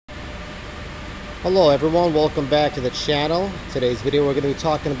Hello everyone, welcome back to the channel. Today's video we're going to be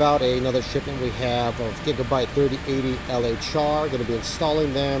talking about another shipment we have of Gigabyte 3080 LHR. Going to be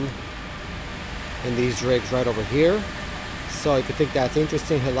installing them in these rigs right over here. So if you think that's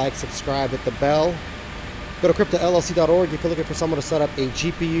interesting, hit like, subscribe, hit the bell. Go to cryptollc.org if you're looking for someone to set up a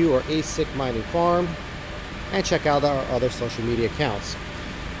GPU or ASIC mining farm. And check out our other social media accounts.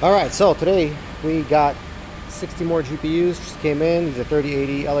 Alright, so today we got 60 more GPUs just came in. These are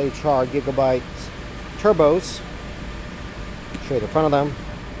 3080 LHR Gigabyte turbos. Show you the front of them.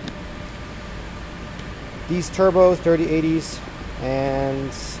 These turbos, 3080s,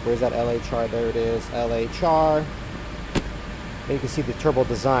 and where's that LHR? There it is, LHR. And you can see the turbo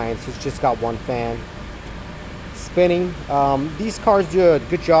design. So it's just got one fan spinning. These cards do a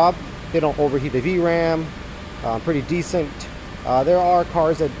good job. They don't overheat the VRAM. Pretty decent. There are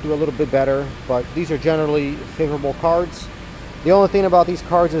cards that do a little bit better, but these are generally favorable cards. The only thing about these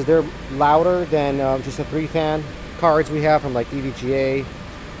cards is they're louder than just the 3-fan cards we have from like evga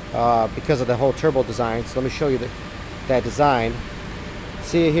because of the whole turbo design. So let me show you that design.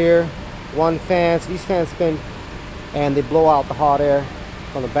 See it here, one fan. So these fans spin and they blow out the hot air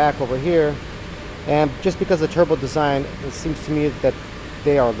from the back over here. And just because of the turbo design, it seems to me that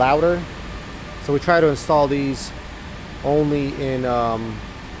they are louder. So we try to install these only in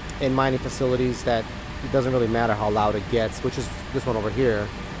mining facilities that it doesn't really matter how loud it gets, which is this one over here.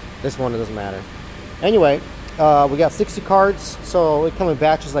 This one, it doesn't matter. Anyway, we got 60 cards, so it comes in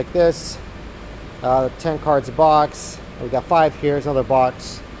batches like this. 10 cards a box. We got 5 here. Here's another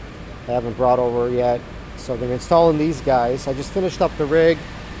box I haven't brought over yet. So they're installing these guys. I just finished up the rig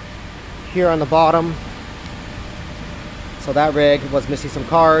here on the bottom. So that rig was missing some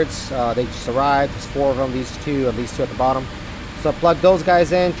cards. They just arrived. There's 4 of them, these 2 and these 2 at the bottom. So I plugged those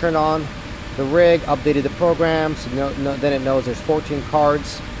guys in, turned on the rig, updated the program, so then it knows there's 14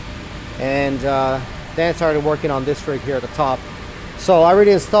 cards. And then started working on this rig here at the top. So I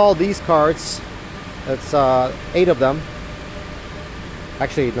already installed these cards. It's 8 of them.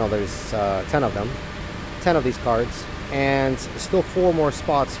 Actually, no, there's 10 of them. 10 of these cards. And still 4 more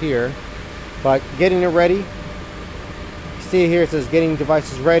spots here. But getting it ready. See here, it says getting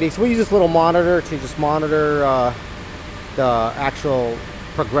devices ready. So we use this little monitor to just monitor the actual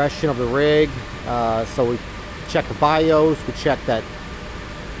progression of the rig. So we check the BIOS, we check that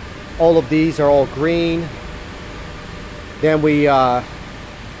all of these are all green. Then we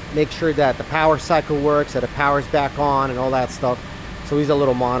make sure that the power cycle works, that the power's back on and all that stuff. So we use a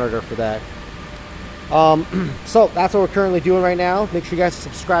little monitor for that. So that's what we're currently doing right now. Make sure you guys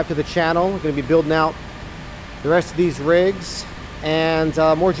subscribe to the channel. We're going to be building out the rest of these rigs, and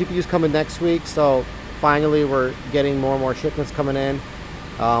more GPUs coming next week. So finally we're getting more and more shipments coming in.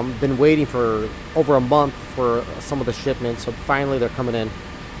 Been waiting for over a month for some of the shipments, so finally they're coming in.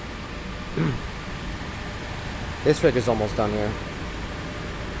 This rig is almost done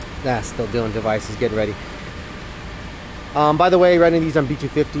here. Still doing devices, getting ready. By the way, running these on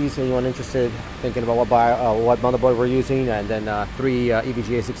B250s. Anyone interested, thinking about what motherboard we're using, and then 3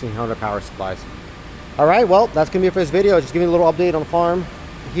 EVGA 1600 power supplies. Alright, well, that's going to be it for this video. Just giving a little update on the farm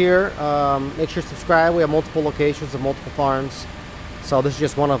here. Make sure to subscribe. We have multiple locations of multiple farms. So this is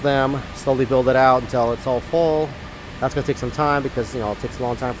just one of them. Slowly build it out until it's all full. That's going to take some time because, it takes a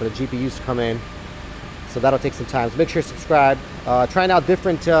long time for the GPUs to come in. So that'll take some time. So make sure to subscribe. Trying out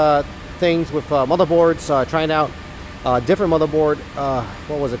different things with motherboards. Trying out different motherboard.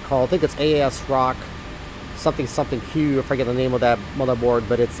 What was it called? I think it's AS Rock. Something Q, I forget the name of that motherboard,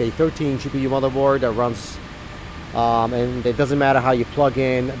 but it's a 13 GPU motherboard that runs, and it doesn't matter how you plug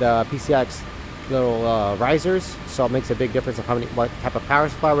in the PCIx little risers, so it makes a big difference of what type of power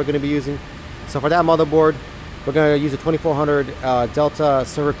supply we're going to be using. So for that motherboard, we're going to use a 2400 Delta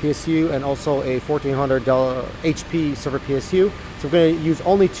server PSU and also a 1400 HP server PSU. So we're going to use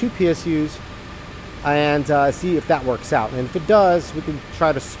only 2 PSUs and see if that works out. And if it does, we can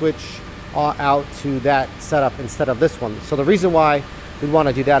try to switch out to that setup instead of this one. So the reason why we want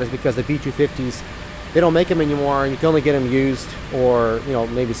to do that is because the B250s, they don't make them anymore, and you can only get them used, or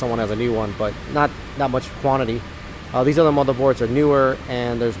maybe someone has a new one, but not much quantity. These other motherboards are newer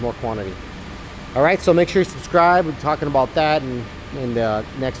and there's more quantity. Alright, so make sure you subscribe. We're talking about that in the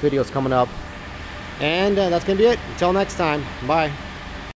next videos coming up, and that's gonna be it. Until next time, bye.